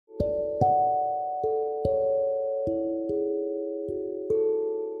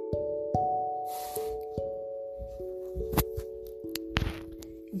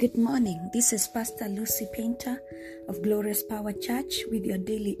Good morning. This is Pastor Lucy Painter of Glorious Power Church with your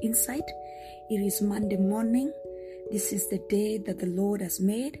daily insight. It is Monday morning. This is the day that the Lord has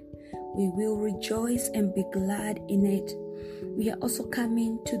made. We will rejoice and be glad in it. We are also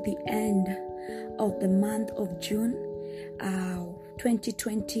coming to the end of the month of June.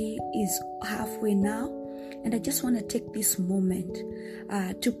 2020 is halfway now. And I just want to take this moment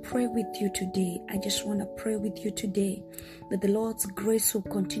to pray with you today. I just want to pray with you today that the Lord's grace will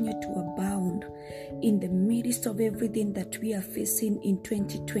continue to abound in the midst of everything that we are facing in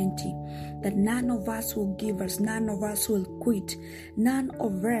 2020. That none of us will give us, none of us will quit, none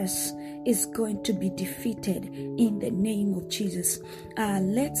of us is going to be defeated in the name of Jesus.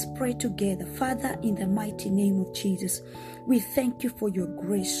 Let's pray together. Father, in the mighty name of Jesus, we thank you for your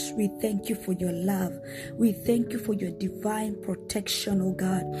grace. We thank you for your love. We thank you for your divine protection, oh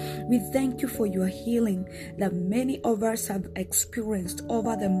God. We thank you for your healing that many of us have experienced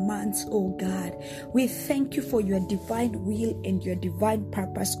over the months, oh God. We thank you for your divine will and your divine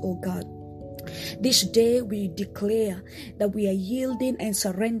purpose, oh God. This day we declare that we are yielding and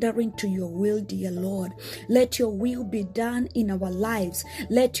surrendering to your will, dear Lord. Let your will be done in our lives.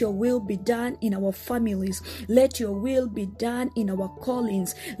 Let your will be done in our families. Let your will be done in our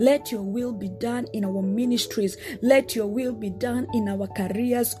callings. Let your will be done in our ministries. Let your will be done in our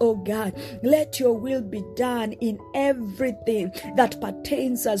careers, oh God. Let your will be done in everything that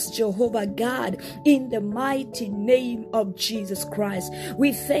pertains us, Jehovah God, in the mighty name of Jesus Christ.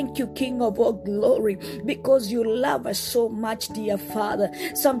 We thank you, King of all glory, because you love us so much, dear Father.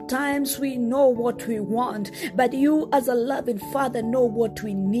 Sometimes we know what we want, but you as a loving Father know what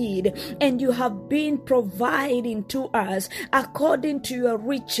we need, and you have been providing to us according to your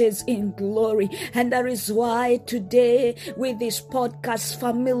riches in glory. And that is why today with this podcast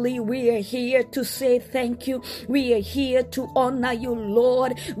family, we are here to say thank you. We are here to honor you,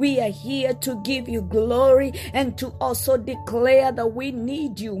 Lord. We are here to give you glory and to also declare that we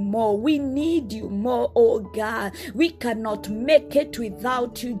need you more. We need you more, oh God. We cannot make it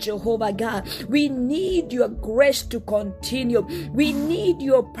without you, Jehovah God. We need your grace to continue. We need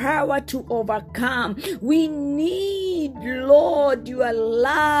your power to overcome. We need, Lord, your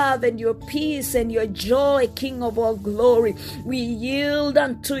love and your peace and your joy, King of all glory. We yield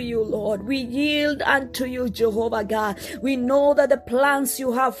unto you, Lord. We yield unto you, Jehovah God. We know that the plans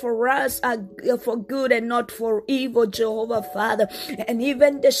you have for us are for good and not for evil, Jehovah Father. And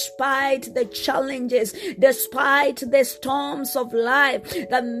even despite the challenges, despite the storms of life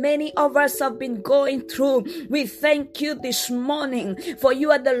that many of us have been going through, we thank you this morning, for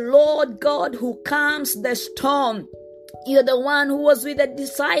you are the Lord God who calms the storm. You're the one who was with the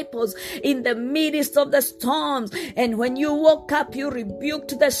disciples in the midst of the storms. And when you woke up, you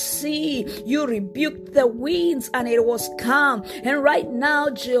rebuked the sea, you rebuked the winds, and it was calm. And right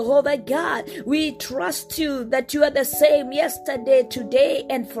now, Jehovah God, we trust you that you are the same yesterday, today,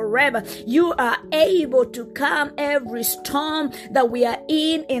 and forever. You are able to calm every storm that we are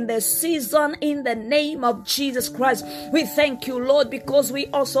in the season, in the name of Jesus Christ. We thank you, Lord, because we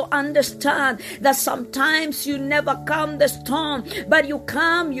also understand that sometimes you never calm the storm, but you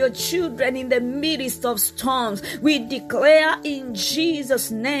calm your children in the midst of storms. We declare in Jesus'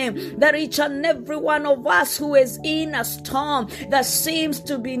 name that each and every one of us who is in a storm that seems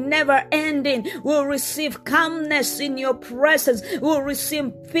to be never ending will receive calmness in your presence, will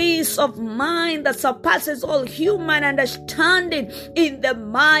receive peace of mind that surpasses all human understanding in the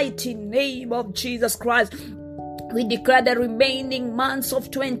mighty name of Jesus Christ. We declare the remaining months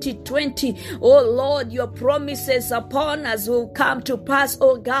of 2020. Oh Lord, your promises upon us will come to pass,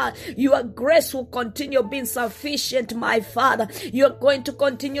 oh God. Your grace will continue being sufficient, my Father. You're going to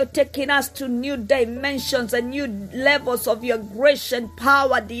continue taking us to new dimensions and new levels of your grace and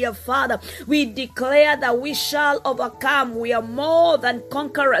power, dear Father. We declare that we shall overcome. We are more than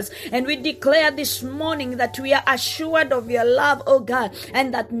conquerors. And we declare this morning that we are assured of your love, oh God,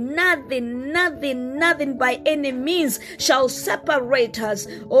 and that nothing by any means shall separate us,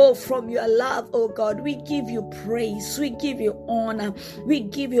 from your love, oh God. We give you praise, we give you honor, we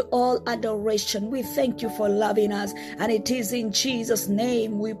give you all adoration. We thank you for loving us, and it is in Jesus'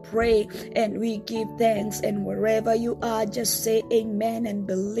 name we pray and we give thanks. And wherever you are, just say amen and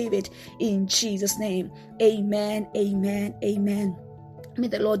believe it in Jesus' name. Amen, amen, amen. May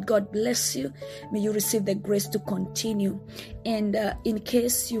the Lord God bless you. May you receive the grace to continue. And in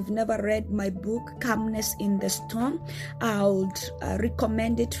case you've never read my book, Calmness in the Storm, I would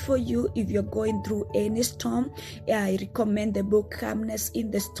recommend it for you if you're going through any storm. I recommend the book Calmness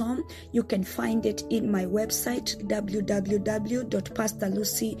in the Storm. You can find it in my website,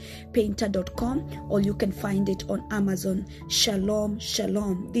 www.pastorlucypainter.com, or you can find it on Amazon. Shalom,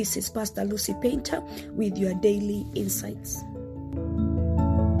 shalom. This is Pastor Lucy Painter with your daily insights.